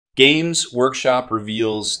Games Workshop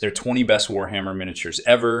reveals their 20 best Warhammer miniatures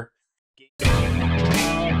ever.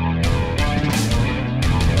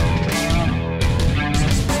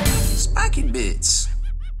 Spiky bits.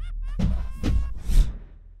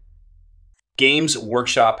 Games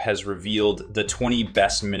Workshop has revealed the 20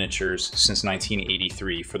 best miniatures since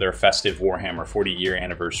 1983 for their festive Warhammer 40-year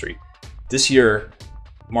anniversary. This year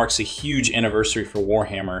marks a huge anniversary for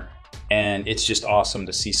Warhammer, and it's just awesome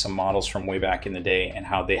to see some models from way back in the day and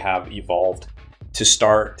how they have evolved. To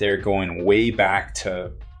start, they're going way back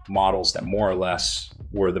to models that more or less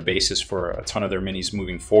were the basis for a ton of their minis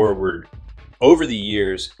moving forward. Over the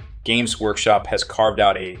years, Games Workshop has carved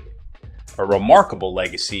out a remarkable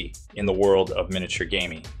legacy in the world of miniature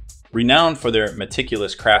gaming. Renowned for their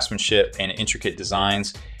meticulous craftsmanship and intricate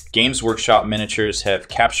designs, Games Workshop miniatures have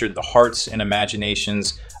captured the hearts and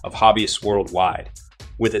imaginations of hobbyists worldwide.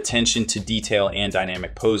 With attention to detail and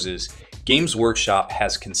dynamic poses, Games Workshop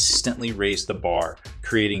has consistently raised the bar,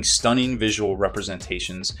 creating stunning visual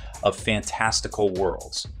representations of fantastical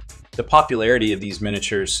worlds. The popularity of these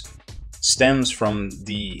miniatures stems from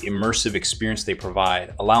the immersive experience they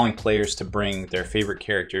provide, allowing players to bring their favorite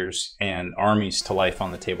characters and armies to life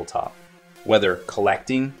on the tabletop. Whether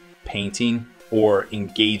collecting, painting, or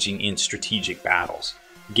engaging in strategic battles,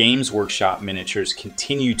 Games Workshop miniatures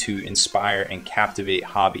continue to inspire and captivate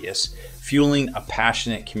hobbyists, fueling a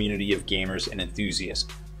passionate community of gamers and enthusiasts.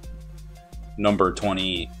 Number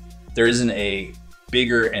 20. There isn't a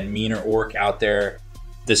bigger and meaner orc out there.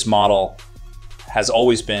 This model has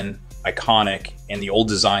always been iconic, and the old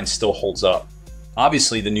design still holds up.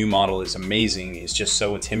 Obviously, the new model is amazing. It's just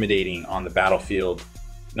so intimidating on the battlefield.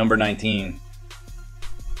 Number 19.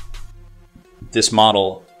 This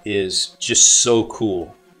model is just so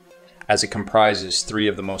cool, as it comprises 3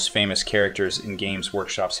 of the most famous characters in Games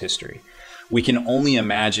Workshop's history. We can only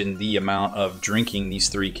imagine the amount of drinking these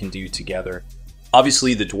 3 can do together.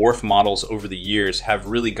 Obviously, the dwarf models over the years have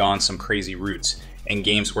really gone some crazy routes, and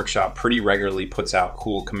Games Workshop pretty regularly puts out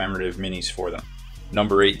cool commemorative minis for them.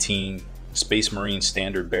 Number 18, Space Marine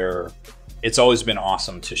Standard Bearer. It's always been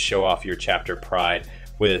awesome to show off your chapter pride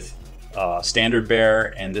with Standard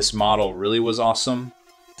Bearer, and this model really was awesome.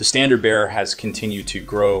 The Standard Bearer has continued to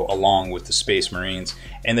grow along with the Space Marines,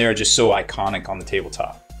 and they are just so iconic on the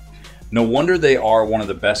tabletop. No wonder they are one of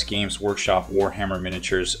the best Games Workshop Warhammer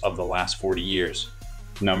miniatures of the last 40 years.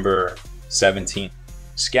 Number 17.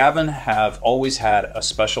 Skaven have always had a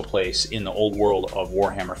special place in the old world of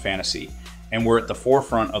Warhammer Fantasy, and were at the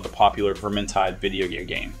forefront of the popular Vermintide video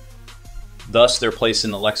game. Thus, their place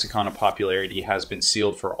in the lexicon of popularity has been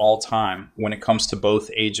sealed for all time when it comes to both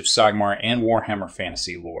Age of Sigmar and Warhammer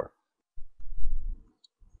Fantasy lore.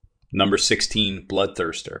 Number 16,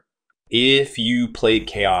 Bloodthirster. If you played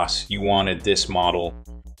Chaos, you wanted this model.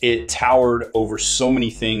 It towered over so many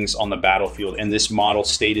things on the battlefield, and this model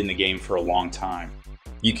stayed in the game for a long time.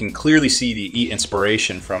 You can clearly see the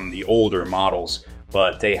inspiration from the older models,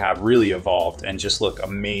 but they have really evolved and just look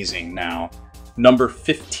amazing now. Number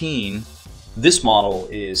 15, this model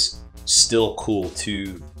is still cool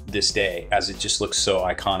to this day, as it just looks so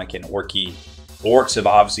iconic and orky. Orcs have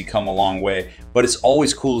obviously come a long way, but it's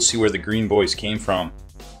always cool to see where the Green Boys came from.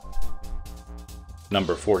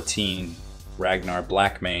 Number 14, Ragnar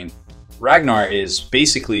Blackmane. Ragnar is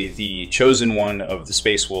basically the chosen one of the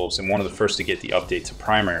Space Wolves and one of the first to get the update to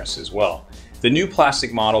Primaris as well. The new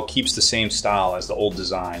plastic model keeps the same style as the old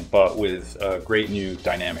design, but with a great new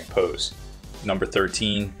dynamic pose. Number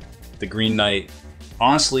 13, the Green Knight.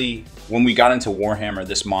 Honestly, when we got into Warhammer,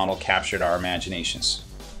 this model captured our imaginations.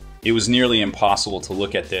 It was nearly impossible to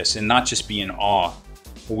look at this and not just be in awe.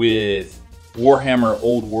 With Warhammer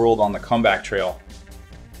Old World on the comeback trail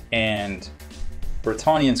and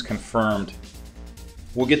Bretonnians confirmed,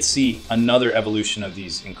 we'll get to see another evolution of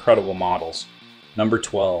these incredible models. Number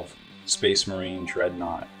 12, Space Marine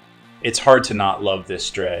Dreadnought. It's hard to not love this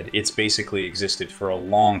dread. It's basically existed for a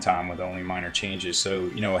long time with only minor changes,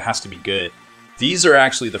 so it has to be good. These are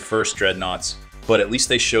actually the first dreadnoughts, but at least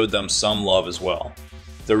they showed them some love as well.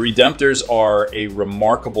 The Redemptors are a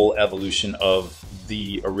remarkable evolution of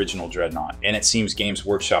the original dreadnought, and it seems Games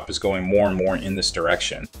Workshop is going more and more in this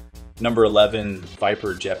direction. Number 11,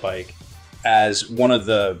 Viper Jet Bike. As one of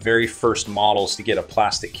the very first models to get a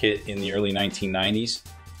plastic kit in the early 1990s,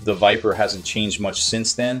 the Viper hasn't changed much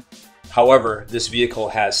since then. However, this vehicle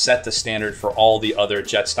has set the standard for all the other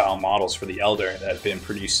jet-style models for the Elder that have been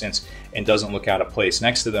produced since, and doesn't look out of place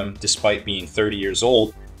next to them despite being 30 years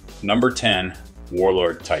old. Number 10,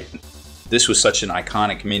 Warlord Titan. This was such an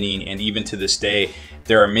iconic mini, and even to this day,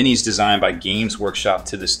 there are minis designed by Games Workshop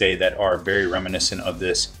to this day that are very reminiscent of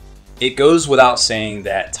this. It goes without saying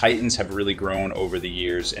that Titans have really grown over the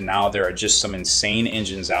years, and now there are just some insane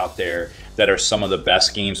engines out there that are some of the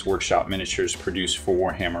best Games Workshop miniatures produced for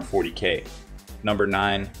Warhammer 40k. Number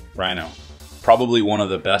 9, Rhino. Probably one of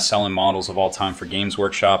the best-selling models of all time for Games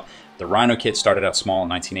Workshop. The Rhino kit started out small in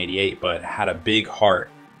 1988, but had a big heart.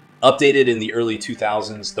 Updated in the early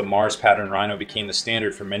 2000s, the Mars pattern Rhino became the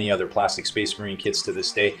standard for many other plastic Space Marine kits to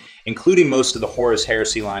this day, including most of the Horus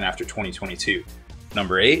Heresy line after 2022.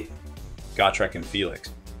 Number 8, Gotrek and Felix.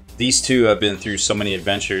 These two have been through so many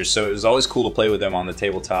adventures, so it was always cool to play with them on the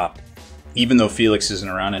tabletop. Even though Felix isn't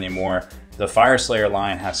around anymore, the Fireslayer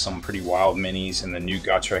line has some pretty wild minis, and the new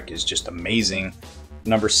Gotrek is just amazing.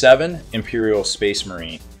 Number 7, Imperial Space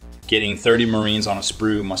Marine. Getting 30 Marines on a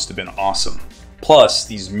sprue must have been awesome. Plus,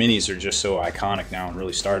 these minis are just so iconic now and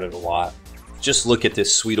really started a lot. Just look at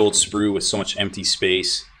this sweet old sprue with so much empty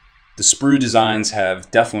space. The sprue designs have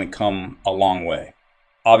definitely come a long way.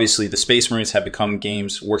 Obviously, the Space Marines have become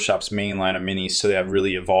Games Workshop's main line of minis, so they have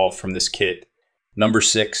really evolved from this kit. Number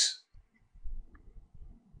 6,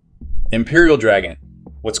 Imperial Dragon.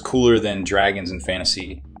 What's cooler than dragons in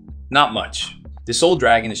fantasy? Not much. This old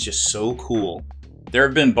dragon is just so cool. There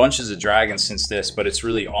have been bunches of dragons since this, but it's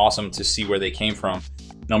really awesome to see where they came from.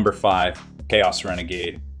 Number 5, Chaos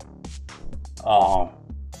Renegade. The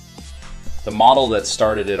model that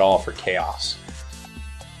started it all for Chaos.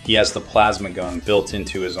 He has the plasma gun built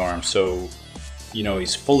into his arm, so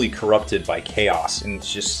he's fully corrupted by chaos, and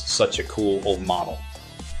it's just such a cool old model.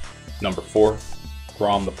 Number 4,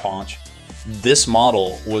 Grom the Paunch. This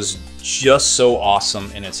model was just so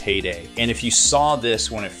awesome in its heyday, and if you saw this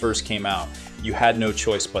when it first came out, you had no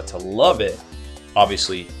choice but to love it.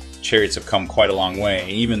 Obviously, Chariots have come quite a long way, and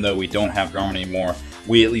even though we don't have Grom anymore,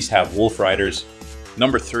 we at least have Wolf Riders.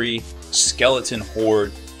 Number 3, Skeleton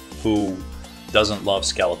Horde, who doesn't love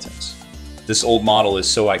skeletons. This old model is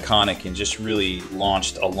so iconic and just really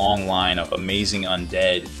launched a long line of amazing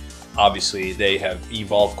undead. Obviously, they have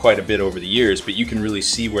evolved quite a bit over the years, but you can really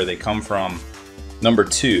see where they come from. Number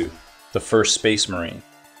 2, the first Space Marine.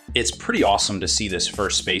 It's pretty awesome to see this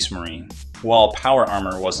first Space Marine. While power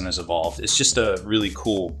armor wasn't as evolved, it's just a really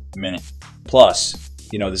cool mini. Plus,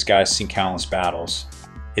 this guy's seen countless battles.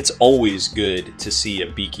 It's always good to see a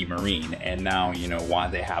beaky Marine, and now you know why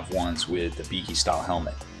they have ones with the beaky style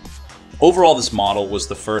helmet. Overall, this model was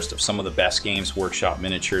the first of some of the best Games Workshop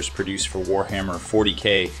miniatures produced for Warhammer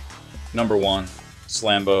 40k. Number 1,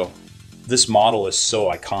 Slambo. This model is so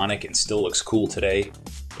iconic and still looks cool today.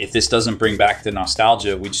 If this doesn't bring back the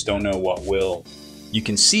nostalgia, we just don't know what will. You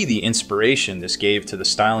can see the inspiration this gave to the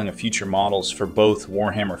styling of future models for both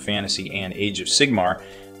Warhammer Fantasy and Age of Sigmar.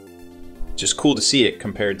 Just cool to see it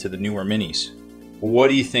compared to the newer minis. What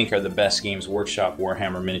do you think are the best Games Workshop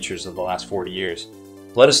Warhammer miniatures of the last 40 years?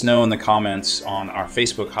 Let us know in the comments on our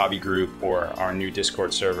Facebook hobby group or our new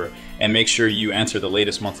Discord server, and make sure you enter the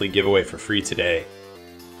latest monthly giveaway for free today.